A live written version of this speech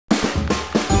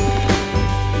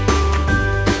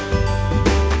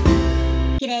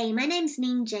name's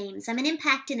Neen James. I'm an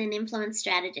impact and an influence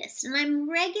strategist, and I'm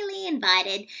regularly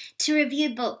invited to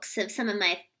review books of some of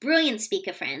my brilliant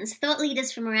speaker friends, thought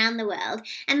leaders from around the world,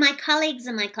 and my colleagues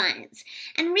and my clients.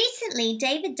 And recently,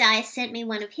 David Dye sent me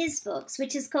one of his books,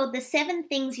 which is called The 7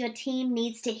 Things Your Team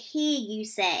Needs to Hear You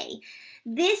Say.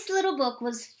 This little book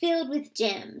was filled with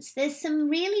gems. There's some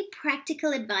really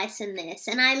practical advice in this,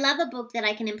 and I love a book that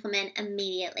I can implement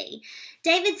immediately.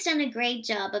 David's done a great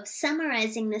job of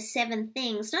summarizing the 7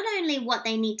 things, not only what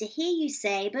they need to hear you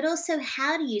say, but also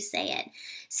how do you say it.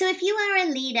 So if you are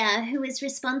a leader who is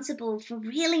responsible for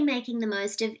really making the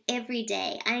most of every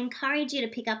day, I encourage you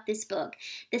to pick up this book,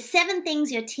 The 7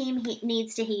 Things Your Team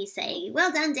Needs to Hear You Say.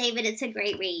 Well done, David. It's a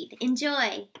great read.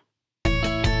 Enjoy.